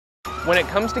When it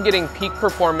comes to getting peak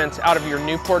performance out of your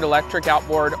Newport electric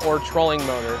outboard or trolling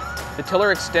motor, the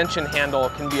tiller extension handle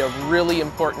can be a really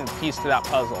important piece to that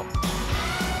puzzle.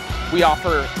 We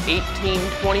offer 18,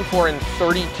 24, and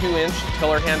 32-inch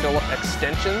tiller handle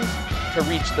extensions to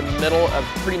reach the middle of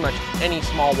pretty much any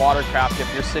small watercraft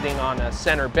if you're sitting on a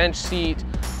center bench seat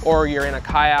or you're in a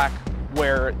kayak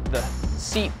where the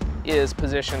seat is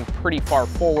positioned pretty far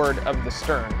forward of the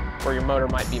stern where your motor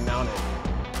might be mounted.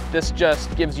 This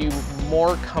just gives you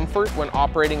more comfort when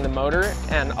operating the motor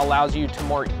and allows you to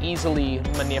more easily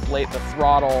manipulate the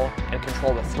throttle and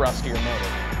control the thrust of your motor.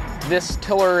 This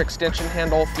tiller extension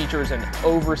handle features an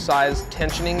oversized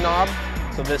tensioning knob,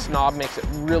 so this knob makes it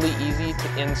really easy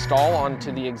to install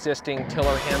onto the existing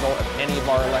tiller handle of any of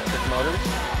our electric motors.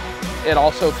 It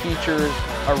also features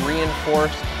a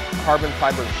reinforced carbon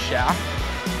fiber shaft,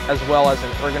 as well as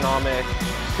an ergonomic,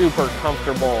 super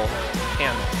comfortable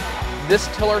handle. This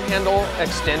tiller handle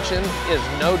extension is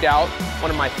no doubt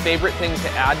one of my favorite things to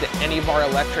add to any of our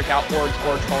electric outboards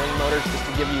or trolling motors, just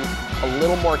to give you a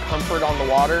little more comfort on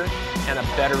the water and a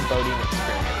better boating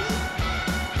experience.